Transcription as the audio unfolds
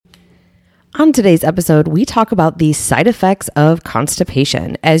On today's episode, we talk about the side effects of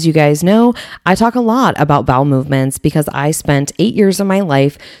constipation. As you guys know, I talk a lot about bowel movements because I spent 8 years of my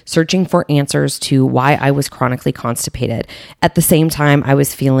life searching for answers to why I was chronically constipated. At the same time, I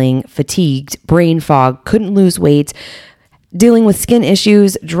was feeling fatigued, brain fog, couldn't lose weight, dealing with skin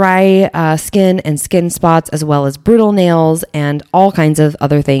issues, dry skin and skin spots, as well as brittle nails and all kinds of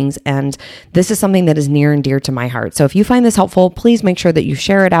other things. And this is something that is near and dear to my heart. So if you find this helpful, please make sure that you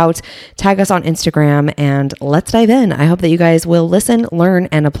share it out, tag us on Instagram, and let's dive in. I hope that you guys will listen, learn,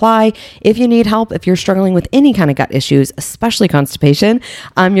 and apply. If you need help, if you're struggling with any kind of gut issues, especially constipation,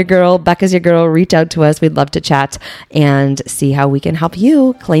 I'm your girl, Becca's your girl. Reach out to us. We'd love to chat and see how we can help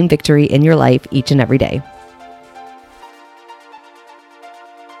you claim victory in your life each and every day.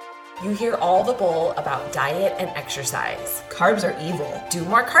 You hear all the bull about diet and exercise. Carbs are evil. Do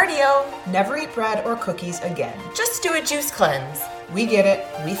more cardio. Never eat bread or cookies again. Just do a juice cleanse. We get it.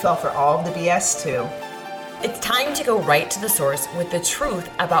 We fell for all of the BS too. It's time to go right to the source with the truth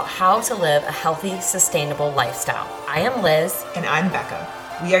about how to live a healthy, sustainable lifestyle. I am Liz. And I'm Becca.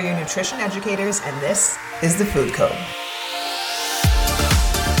 We are your nutrition educators, and this is the Food Code.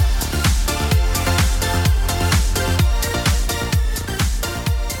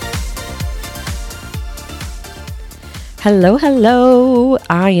 Hello, hello.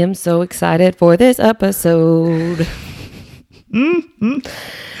 I am so excited for this episode.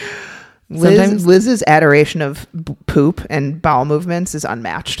 Liz's adoration of poop and bowel movements is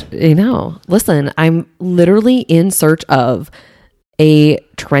unmatched. You know, listen, I'm literally in search of a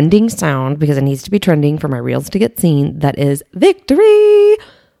trending sound because it needs to be trending for my reels to get seen. That is victory,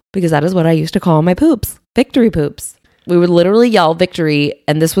 because that is what I used to call my poops. Victory poops. We would literally yell victory.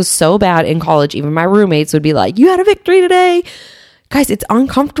 And this was so bad in college. Even my roommates would be like, you had a victory today. Guys, it's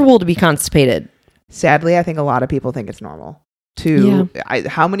uncomfortable to be constipated. Sadly, I think a lot of people think it's normal.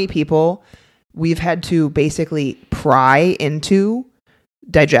 How many people we've had to basically pry into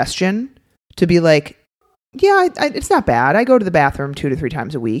digestion to be like, yeah, it's not bad. I go to the bathroom 2 to 3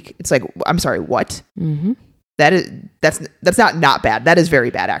 times a week. It's like, I'm sorry, what? Mm-hmm. That's not bad. That is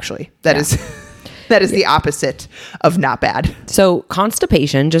very bad, actually. That is the opposite of not bad. So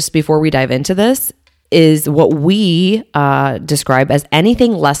constipation, just before we dive into this, is what we describe as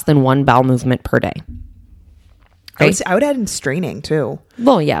anything less than 1 bowel movement per day. Right? I would add in straining too.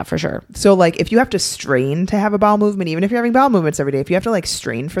 Well, yeah, for sure. So like if you have to strain to have a bowel movement, even if you're having bowel movements every day, if you have to like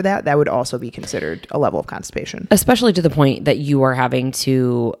strain for that, that would also be considered a level of constipation. Especially to the point that you are having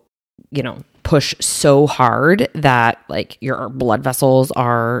to, push so hard that like your blood vessels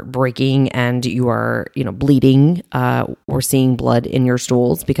are breaking and you are, bleeding or seeing blood in your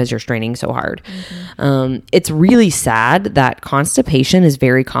stools because you're straining so hard. Mm-hmm. It's really sad that constipation is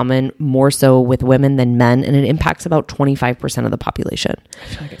very common, more so with women than men, and it impacts about 25% of the population. I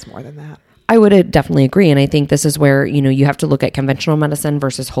feel like it's more than that. I would definitely agree. And I think this is where, you have to look at conventional medicine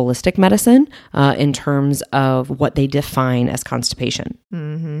versus holistic medicine in terms of what they define as constipation.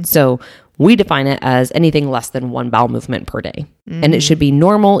 Mm-hmm. So we define it as anything less than 1 bowel movement per day. Mm-hmm. And it should be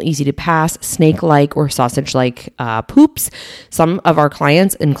normal, easy to pass, snake-like or sausage-like poops. Some of our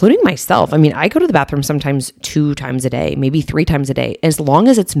clients, including myself, I go to the bathroom sometimes 2 times a day, maybe 3 times a day. As long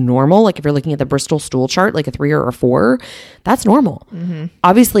as it's normal, like if you're looking at the Bristol stool chart, like a 3 or a 4, that's normal. Mm-hmm.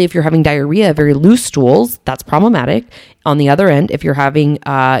 Obviously, if you're having diarrhea, very loose stools, that's problematic. On the other end, if you're having,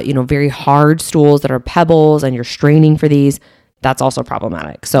 very hard stools that are pebbles and you're straining for these, that's also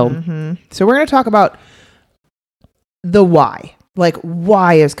problematic. So, So we're going to talk about the why. Like,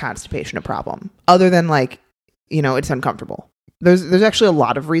 why is constipation a problem? Other than like, it's uncomfortable. There's actually a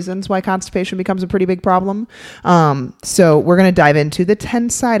lot of reasons why constipation becomes a pretty big problem. So we're going to dive into the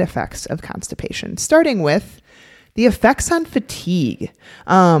 10 side effects of constipation, starting with the effects on fatigue.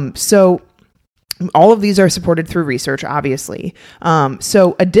 So all of these are supported through research, obviously.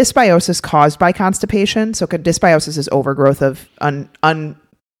 So a dysbiosis caused by constipation. So dysbiosis is overgrowth of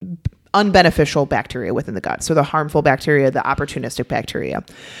unbeneficial bacteria within the gut. So the harmful bacteria, the opportunistic bacteria.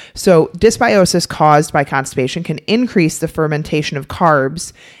 So dysbiosis caused by constipation can increase the fermentation of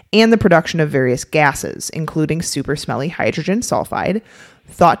carbs and the production of various gases, including super smelly hydrogen sulfide,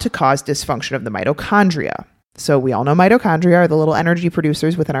 thought to cause dysfunction of the mitochondria. So we all know mitochondria are the little energy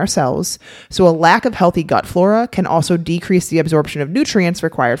producers within our cells. So a lack of healthy gut flora can also decrease the absorption of nutrients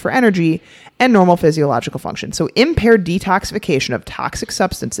required for energy and normal physiological function. So impaired detoxification of toxic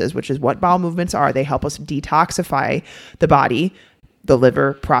substances, which is what bowel movements are. They help us detoxify the body. The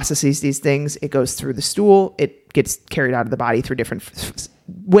liver processes these things. It goes through the stool. It gets carried out of the body through different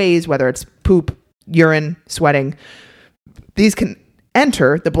ways, whether it's poop, urine, sweating. These can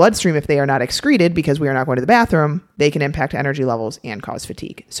enter the bloodstream if they are not excreted because we are not going to the bathroom, they can impact energy levels and cause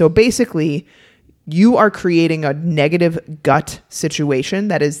fatigue. So basically, you are creating a negative gut situation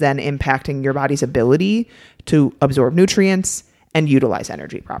that is then impacting your body's ability to absorb nutrients and utilize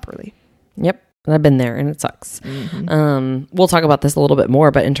energy properly. Yep. I've been there and it sucks. Mm-hmm. We'll talk about this a little bit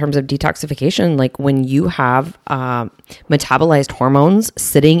more, but in terms of detoxification, like when you have metabolized hormones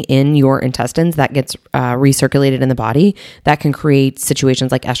sitting in your intestines that gets recirculated in the body, that can create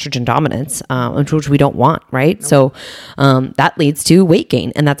situations like estrogen dominance, which we don't want, right? Nope. So that leads to weight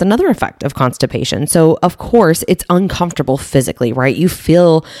gain, and that's another effect of constipation. So of course, it's uncomfortable physically, right? You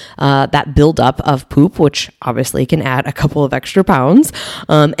feel that buildup of poop, which obviously can add a couple of extra pounds.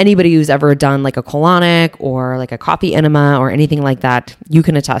 Anybody who's ever done like a colonic or like a coffee enema or anything like that, you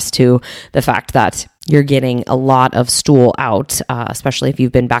can attest to the fact that you're getting a lot of stool out, especially if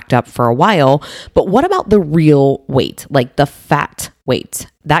you've been backed up for a while. But what about the real weight, like the fat weight?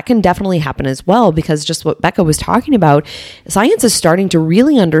 That can definitely happen as well, because just what Becca was talking about, science is starting to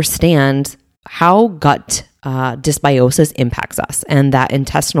really understand how gut dysbiosis impacts us and that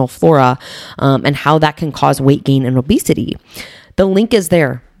intestinal flora, and how that can cause weight gain and obesity. The link is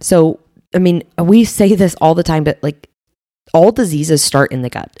there. So I mean, we say this all the time, but like all diseases start in the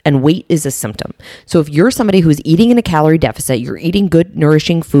gut, and weight is a symptom. So if you're somebody who's eating in a calorie deficit, you're eating good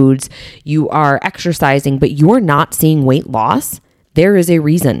nourishing foods, you are exercising, but you're not seeing weight loss, there is a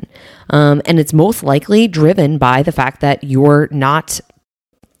reason. And it's most likely driven by the fact that you're not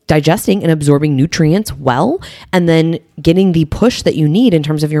digesting and absorbing nutrients well, and then getting the push that you need in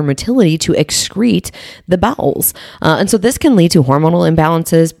terms of your motility to excrete the bowels. And so this can lead to hormonal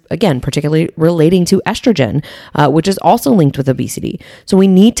imbalances, again, particularly relating to estrogen, which is also linked with obesity. So we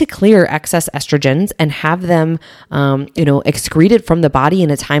need to clear excess estrogens and have them, excreted from the body in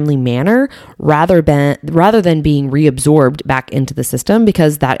a timely manner rather than being reabsorbed back into the system,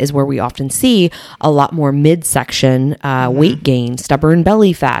 because that is where we often see a lot more midsection weight gain, stubborn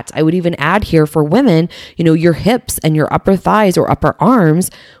belly fat. I would even add here for women, your hips and your upper thighs or upper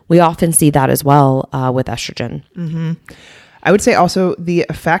arms, we often see that as well with estrogen. Mm-hmm. I would say also the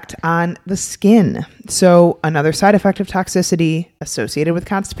effect on the skin. So another side effect of toxicity associated with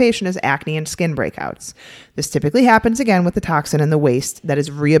constipation is acne and skin breakouts. This typically happens again with the toxin in the waste that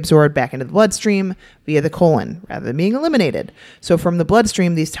is reabsorbed back into the bloodstream via the colon rather than being eliminated. So from the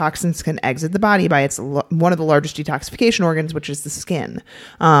bloodstream, these toxins can exit the body by one of the largest detoxification organs, which is the skin.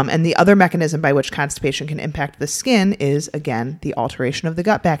 And the other mechanism by which constipation can impact the skin is, again, the alteration of the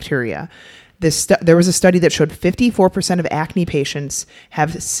gut bacteria. There was a study that showed 54% of acne patients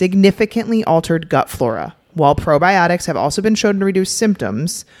have significantly altered gut flora. While probiotics have also been shown to reduce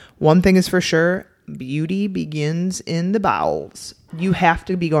symptoms, one thing is for sure, beauty begins in the bowels. You have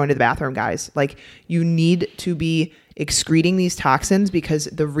to be going to the bathroom, guys. Like, you need to be excreting these toxins because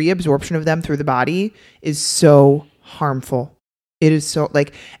the reabsorption of them through the body is so harmful. It is so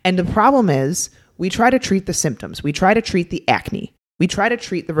and the problem is we try to treat the symptoms. We try to treat the acne. We try to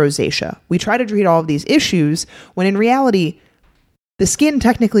treat the rosacea. We try to treat all of these issues when in reality, the skin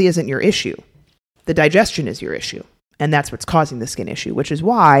technically isn't your issue. The digestion is your issue. And that's what's causing the skin issue, which is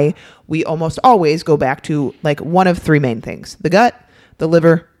why we almost always go back to one of three main things: the gut, the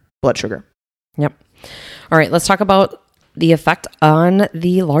liver, blood sugar. Yep. All right, let's talk about the effect on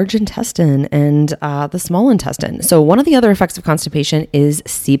the large intestine and the small intestine. So one of the other effects of constipation is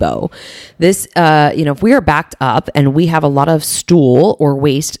SIBO. This, if we are backed up and we have a lot of stool or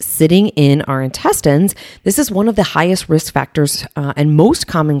waste sitting in our intestines, this is one of the highest risk factors and most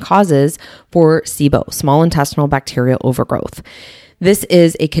common causes for SIBO, small intestinal bacterial overgrowth. This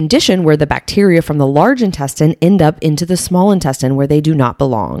is a condition where the bacteria from the large intestine end up into the small intestine where they do not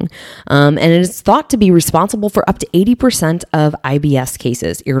belong. And it is thought to be responsible for up to 80% of IBS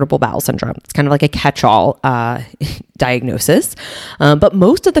cases, irritable bowel syndrome. It's kind of like a catch-all diagnosis. But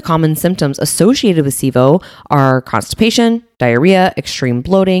most of the common symptoms associated with SIBO are constipation, diarrhea, extreme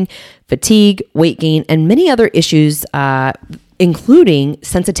bloating, fatigue, weight gain, and many other issues, including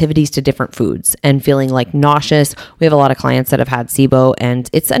sensitivities to different foods and feeling like nauseous. We have a lot of clients that have had SIBO, and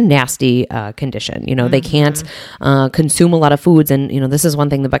it's a nasty condition. They can't consume a lot of foods. And, this is one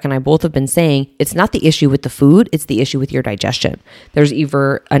thing that Becca and I both have been saying. It's not the issue with the food. It's the issue with your digestion. There's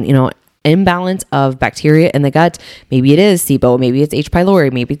either an, imbalance of bacteria in the gut. Maybe it is SIBO, maybe it's H.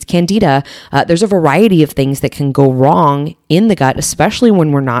 pylori, maybe it's Candida. There's a variety of things that can go wrong in the gut, especially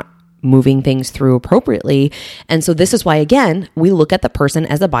when we're not moving things through appropriately. And so this is why, again, we look at the person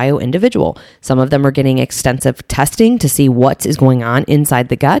as a bio individual. Some of them are getting extensive testing to see what is going on inside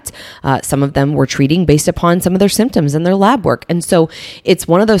the gut. Some of them we're treating based upon some of their symptoms and their lab work. And so it's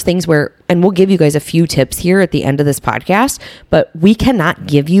one of those things where, and we'll give you guys a few tips here at the end of this podcast, but we cannot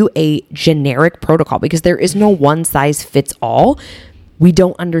give you a generic protocol because there is no one size fits all. We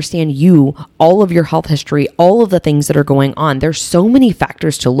don't understand you, all of your health history, all of the things that are going on. There's so many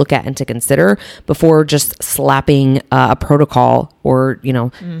factors to look at and to consider before just slapping a protocol or,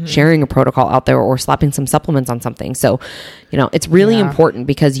 sharing a protocol out there or slapping some supplements on something. So, it's really important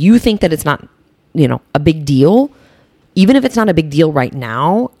because you think that it's not, a big deal. Even if it's not a big deal right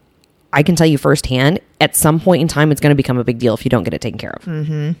now, I can tell you firsthand, at some point in time, it's going to become a big deal if you don't get it taken care of.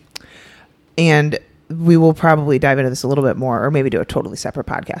 Mm-hmm. And we will probably dive into this a little bit more or maybe do a totally separate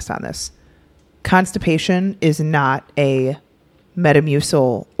podcast on this. Constipation is not a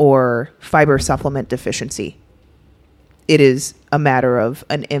Metamucil or fiber supplement deficiency. It is a matter of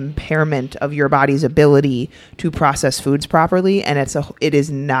an impairment of your body's ability to process foods properly. And it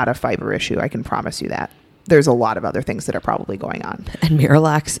is not a fiber issue. I can promise you that. There's a lot of other things that are probably going on. And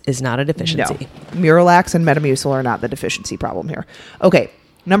Miralax is not a deficiency. No. Miralax and Metamucil are not the deficiency problem here. Okay.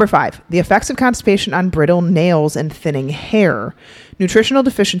 Number 5, the effects of constipation on brittle nails and thinning hair. Nutritional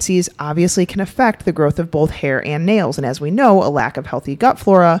deficiencies obviously can affect the growth of both hair and nails. And as we know, a lack of healthy gut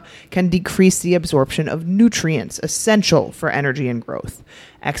flora can decrease the absorption of nutrients essential for energy and growth.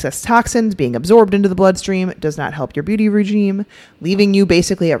 Excess toxins being absorbed into the bloodstream does not help your beauty regime, leaving you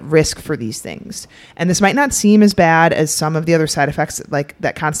basically at risk for these things. And this might not seem as bad as some of the other side effects like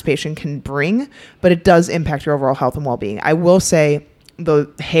that constipation can bring, but it does impact your overall health and well-being. I will say,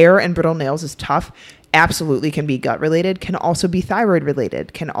 the hair and brittle nails is tough, absolutely can be gut related, can also be thyroid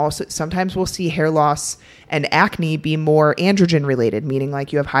related, sometimes we'll see hair loss and acne be more androgen related, meaning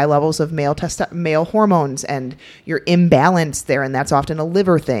like you have high levels of male hormones and you're imbalanced there, and that's often a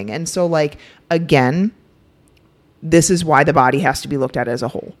liver thing. And so again, this is why the body has to be looked at as a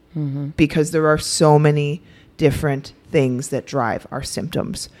whole, because there are so many different things that drive our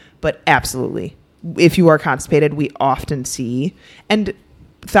symptoms. But absolutely, if you are constipated, we often see, and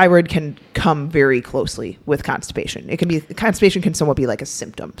thyroid can come very closely with constipation. Constipation can somewhat be like a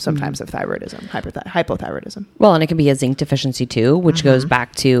symptom sometimes of thyroidism, hypothyroidism. Well, and it can be a zinc deficiency too, which goes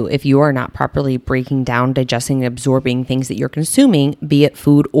back to if you are not properly breaking down, digesting, absorbing things that you're consuming, be it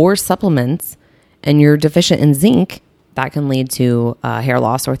food or supplements, and you're deficient in zinc, that can lead to hair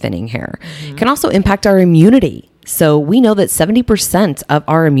loss or thinning hair. It can also impact our immunity. So we know that 70% of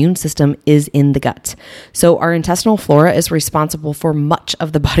our immune system is in the gut. So our intestinal flora is responsible for much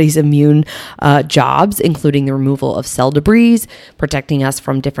of the body's immune jobs, including the removal of cell debris, protecting us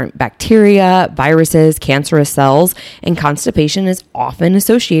from different bacteria, viruses, cancerous cells, and constipation is often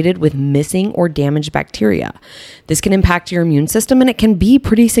associated with missing or damaged bacteria. This can impact your immune system, and it can be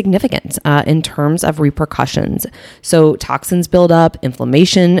pretty significant in terms of repercussions. So toxins build up,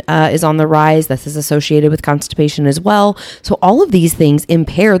 inflammation is on the rise. This is associated with constipation as well. So all of these things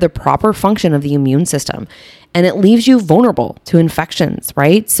impair the proper function of the immune system, and it leaves you vulnerable to infections,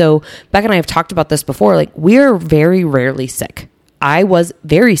 right? So Becca and I have talked about this before. We're very rarely sick. I was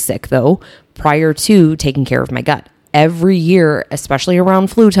very sick though prior to taking care of my gut. Every year, especially around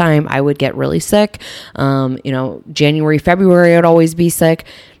flu time, I would get really sick. January, February, I'd always be sick.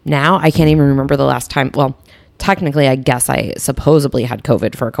 Now I can't even remember the last time. Well, technically, I guess I supposedly had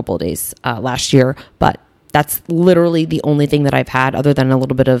COVID for a couple of days last year, but that's literally the only thing that I've had other than a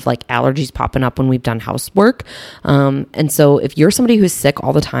little bit of allergies popping up when we've done housework. And so if you're somebody who's sick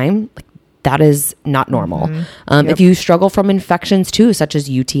all the time, that is not normal. If you struggle from infections too, such as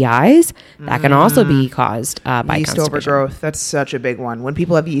UTIs, that can also be caused by yeast constipation. overgrowth. That's such a big one. When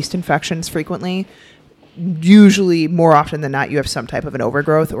people have yeast infections frequently, usually more often than not, you have some type of an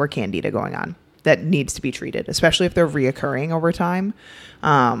overgrowth or candida going on that needs to be treated, especially if they're reoccurring over time.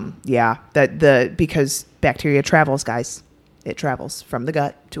 Because bacteria travels, guys. It travels from the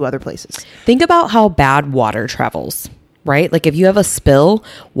gut to other places. Think about how bad water travels, right? If you have a spill,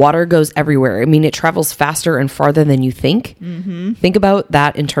 water goes everywhere. I mean, it travels faster and farther than you think. Think about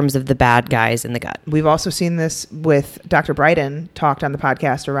that in terms of the bad guys in the gut. We've also seen this with Dr. Bryden talked on the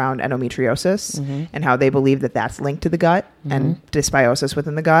podcast around endometriosis and how they believe that that's linked to the gut and dysbiosis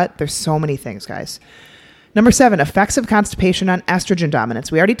within the gut. There's so many things, guys. Number 7, effects of constipation on estrogen dominance.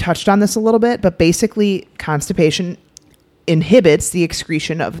 We already touched on this a little bit, but basically constipation inhibits the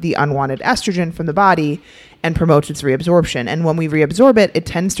excretion of the unwanted estrogen from the body and promotes its reabsorption. And when we reabsorb it, it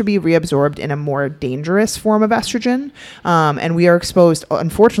tends to be reabsorbed in a more dangerous form of estrogen. And we are exposed,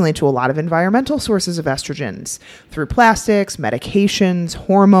 unfortunately, to a lot of environmental sources of estrogens through plastics, medications,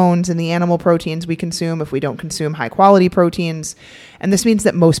 hormones, and the animal proteins we consume if we don't consume high quality proteins. And this means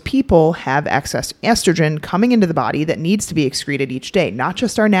that most people have excess estrogen coming into the body that needs to be excreted each day, not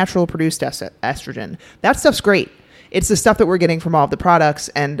just our natural produced estrogen. That stuff's great. It's the stuff that we're getting from all of the products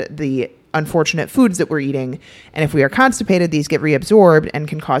and the unfortunate foods that we're eating. And if we are constipated, these get reabsorbed and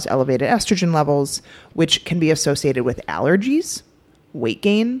can cause elevated estrogen levels, which can be associated with allergies, weight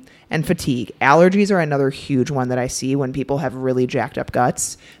gain, and fatigue. Allergies are another huge one that I see when people have really jacked up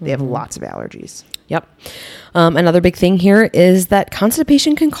guts. They have lots of allergies. Yep. Another big thing here is that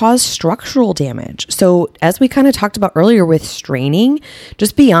constipation can cause structural damage. So as we kind of talked about earlier with straining,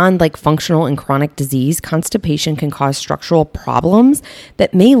 just beyond like functional and chronic disease, constipation can cause structural problems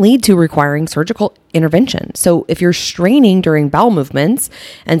that may lead to requiring surgical intervention. So if you're straining during bowel movements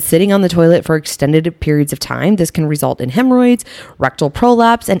and sitting on the toilet for extended periods of time, this can result in hemorrhoids, rectal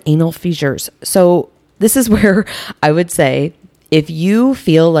prolapse, and anal fissures. So this is where I would say, if you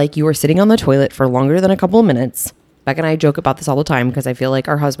feel like you are sitting on the toilet for longer than a couple of minutes, Beck and I joke about this all the time because I feel like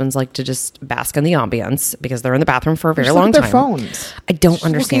our husbands like to just bask in the ambience because they're in the bathroom for a very long time. Their phones. I don't just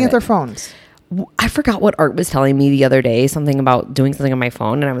understand looking at their phones. I forgot what Art was telling me the other day, something about doing something on my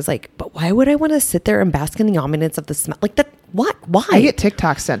phone. And I was like, but why would I want to sit there and bask in the ambience of the smell? Like that, what? Why? I get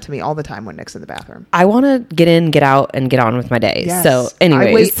TikToks sent to me all the time when Nick's in the bathroom. I want to get in, get out, and get on with my day. Yes. So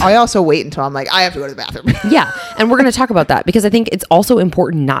anyways. I also wait until I'm like, I have to go to the bathroom. Yeah. And we're going to talk about that because I think it's also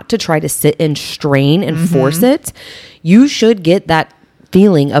important not to try to sit and strain and force it. You should get that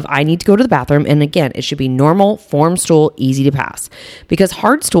feeling of I need to go to the bathroom. And again, it should be normal form stool, easy to pass, because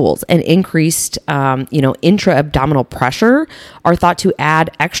hard stools and increased, intra-abdominal pressure are thought to add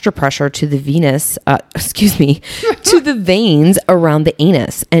extra pressure to the to the veins around the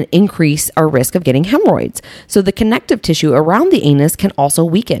anus and increase our risk of getting hemorrhoids. So the connective tissue around the anus can also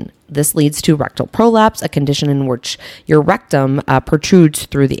weaken. This leads to rectal prolapse, a condition in which your rectum protrudes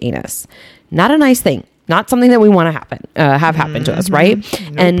through the anus. Not a nice thing. Not something that we want to have happen to us, right?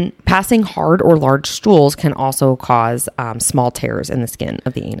 Nope. And passing hard or large stools can also cause small tears in the skin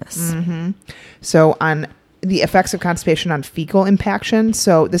of the anus. So on the effects of constipation on fecal impaction.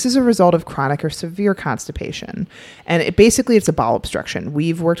 So this is a result of chronic or severe constipation. And it's a bowel obstruction.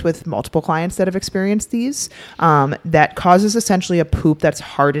 We've worked with multiple clients that have experienced these, that causes essentially a poop that's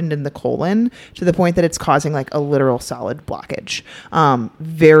hardened in the colon to the point that it's causing like a literal solid blockage.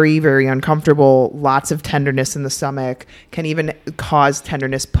 Very, very uncomfortable, lots of tenderness in the stomach, can even cause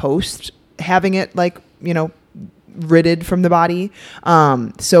tenderness post having it ridded from the body.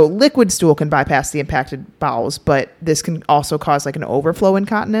 So liquid stool can bypass the impacted bowels, but this can also cause like an overflow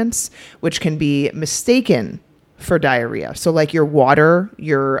incontinence, which can be mistaken for diarrhea. So like your water,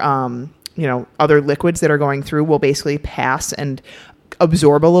 your, other liquids that are going through will basically pass and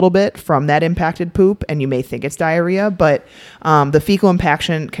absorb a little bit from that impacted poop, and you may think it's diarrhea, but the fecal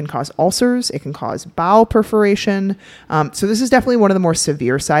impaction can cause ulcers. It can cause bowel perforation. So this is definitely one of the more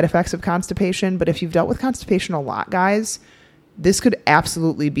severe side effects of constipation. But if you've dealt with constipation a lot, guys, this could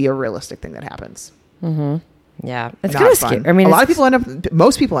absolutely be a realistic thing that happens. Yeah, it's kind of scary. I mean,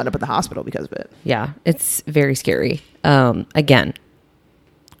 most people end up in the hospital because of it. Yeah, it's very scary. Again,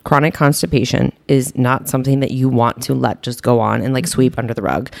 chronic constipation is not something that you want to let just go on and like sweep under the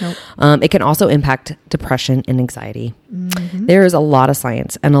rug. Nope. It can also impact depression and anxiety. There is a lot of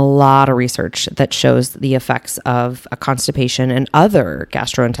science and a lot of research that shows the effects of a constipation and other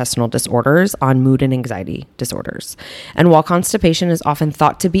gastrointestinal disorders on mood and anxiety disorders. And while constipation is often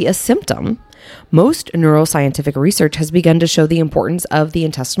thought to be a symptom, most neuroscientific research has begun to show the importance of the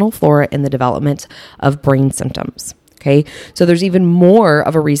intestinal flora in the development of brain symptoms. Okay, so there's even more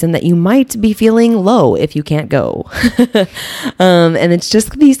of a reason that you might be feeling low if you can't go. And it's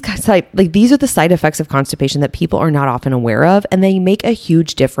just these are the side effects of constipation that people are not often aware of, and they make a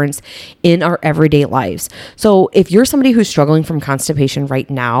huge difference in our everyday lives. So if you're somebody who's struggling from constipation right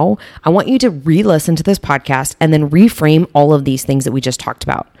now, I want you to re-listen to this podcast and then reframe all of these things that we just talked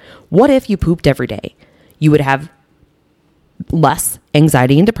about. What if you pooped every day? You would have less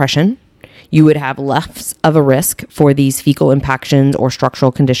anxiety and depression. You would have less of a risk for these fecal impactions or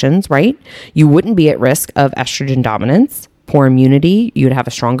structural conditions, right? You wouldn't be at risk of estrogen dominance, poor immunity. You'd have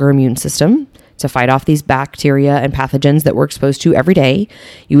a stronger immune system to fight off these bacteria and pathogens that we're exposed to every day.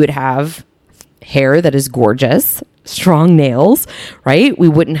 You would have hair that is gorgeous, strong nails, right? We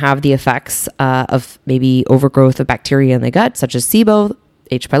wouldn't have the effects of maybe overgrowth of bacteria in the gut, such as SIBO,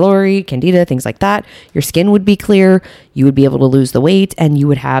 H. pylori, candida, things like that. Your skin would be clear. You would be able to lose the weight and you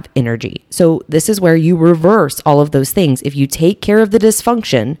would have energy. So this is where you reverse all of those things. If you take care of the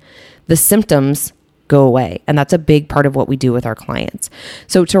dysfunction, the symptoms go away. And that's a big part of what we do with our clients.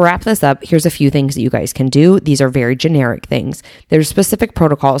 So to wrap this up, here's a few things that you guys can do. These are very generic things. There's specific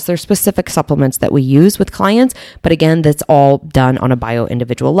protocols, there's specific supplements that we use with clients. But again, that's all done on a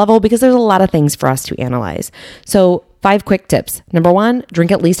bio-individual level because there's a lot of things for us to analyze. So 5 quick tips. Number 1,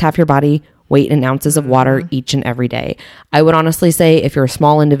 drink at least half your body weight in ounces of water each and every day. I would honestly say if you're a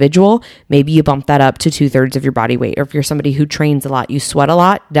small individual, maybe you bump that up to 2/3 of your body weight. Or if you're somebody who trains a lot, you sweat a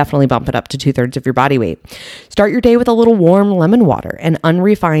lot, definitely bump it up to 2/3 of your body weight. Start your day with a little warm lemon water and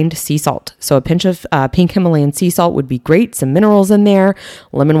unrefined sea salt. So a pinch of pink Himalayan sea salt would be great. Some minerals in there.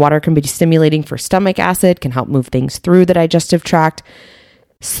 Lemon water can be stimulating for stomach acid, can help move things through the digestive tract.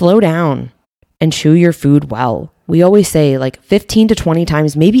 Slow down and chew your food well. We always say like 15 to 20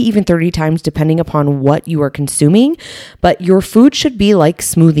 times, maybe even 30 times, depending upon what you are consuming. But your food should be like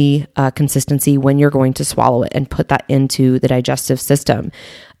smoothie consistency when you're going to swallow it and put that into the digestive system.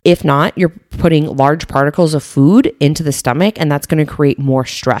 If not, you're putting large particles of food into the stomach, and that's going to create more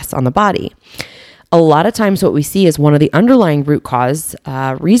stress on the body. A lot of times what we see is one of the underlying root cause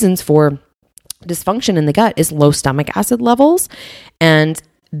reasons for dysfunction in the gut is low stomach acid levels. And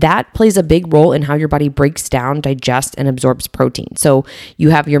that plays a big role in how your body breaks down, digests, and absorbs protein. So you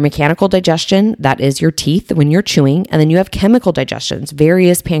have your mechanical digestion, that is your teeth when you're chewing, and then you have chemical digestions,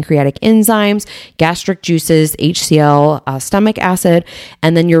 various pancreatic enzymes, gastric juices, HCl, stomach acid,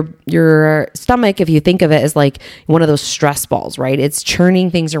 and then your stomach, if you think of it as like one of those stress balls, right? It's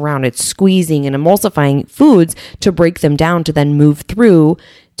churning things around, it's squeezing and emulsifying foods to break them down to then move through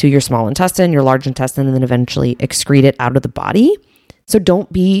to your small intestine, your large intestine, and then eventually excrete it out of the body. So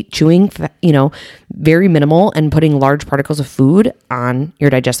don't be chewing, very minimal and putting large particles of food on your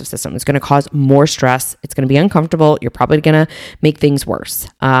digestive system. It's going to cause more stress. It's going to be uncomfortable. You're probably going to make things worse.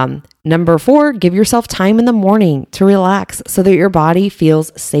 Number 4, give yourself time in the morning to relax so that your body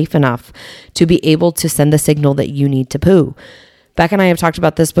feels safe enough to be able to send the signal that you need to poo. Beck and I have talked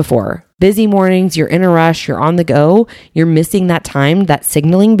about this before. Busy mornings, you're in a rush, you're on the go, you're missing that time, that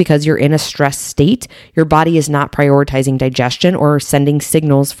signaling because you're in a stressed state. Your body is not prioritizing digestion or sending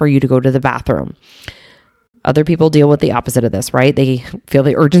signals for you to go to the bathroom. Other people deal with the opposite of this, right? They feel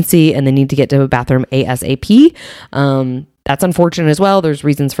the urgency and they need to get to a bathroom ASAP. That's unfortunate as well. There's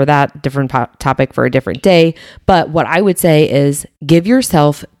reasons for that, different topic for a different day. But what I would say is give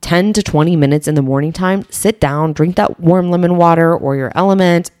yourself 10 to 20 minutes in the morning time, sit down, drink that warm lemon water or your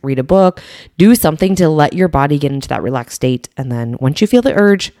element, read a book, do something to let your body get into that relaxed state. And then once you feel the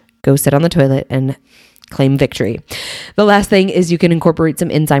urge, go sit on the toilet and claim victory. The last thing is you can incorporate some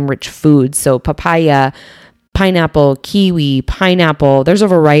enzyme-rich foods. So papaya, pineapple, kiwi, pineapple. There's a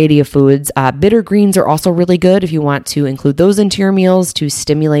variety of foods. Bitter greens are also really good if you want to include those into your meals to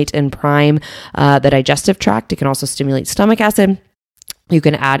stimulate and prime the digestive tract. It can also stimulate stomach acid. You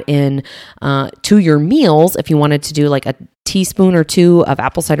can add in to your meals if you wanted to do like a teaspoon or 2 of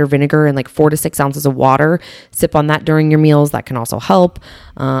apple cider vinegar and like 4 to 6 ounces of water. Sip on that during your meals. That can also help.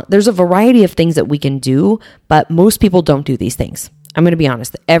 There's a variety of things that we can do, but most people don't do these things. I'm going to be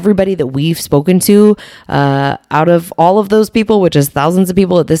honest. Everybody that we've spoken to, out of all of those people, which is thousands of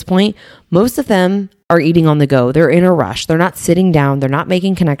people at this point, most of them are eating on the go. They're in a rush. They're not sitting down. They're not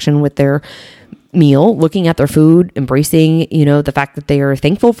making connection with their meal, looking at their food, embracing, the fact that they are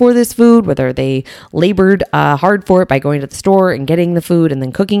thankful for this food, whether they labored hard for it by going to the store and getting the food and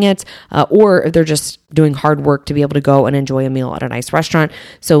then cooking it, or if they're just doing hard work to be able to go and enjoy a meal at a nice restaurant.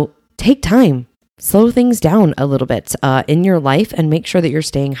 So take time. Slow things down a little bit in your life and make sure that you're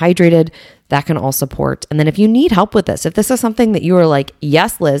staying hydrated. That can all support. And then if you need help with this, if this is something that you are like,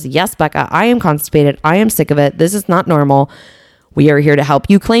 yes, Liz, yes, Becca, I am constipated. I am sick of it. This is not normal. We are here to help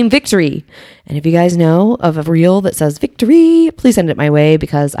you claim victory. And if you guys know of a reel that says victory, please send it my way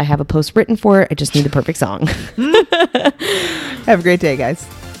because I have a post written for it. I just need the perfect song. Have a great day, guys.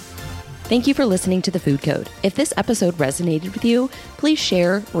 Thank you for listening to The Food Code. If this episode resonated with you, please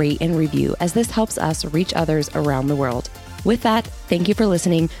share, rate, and review as this helps us reach others around the world. With that, thank you for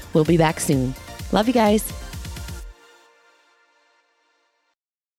listening. We'll be back soon. Love you guys.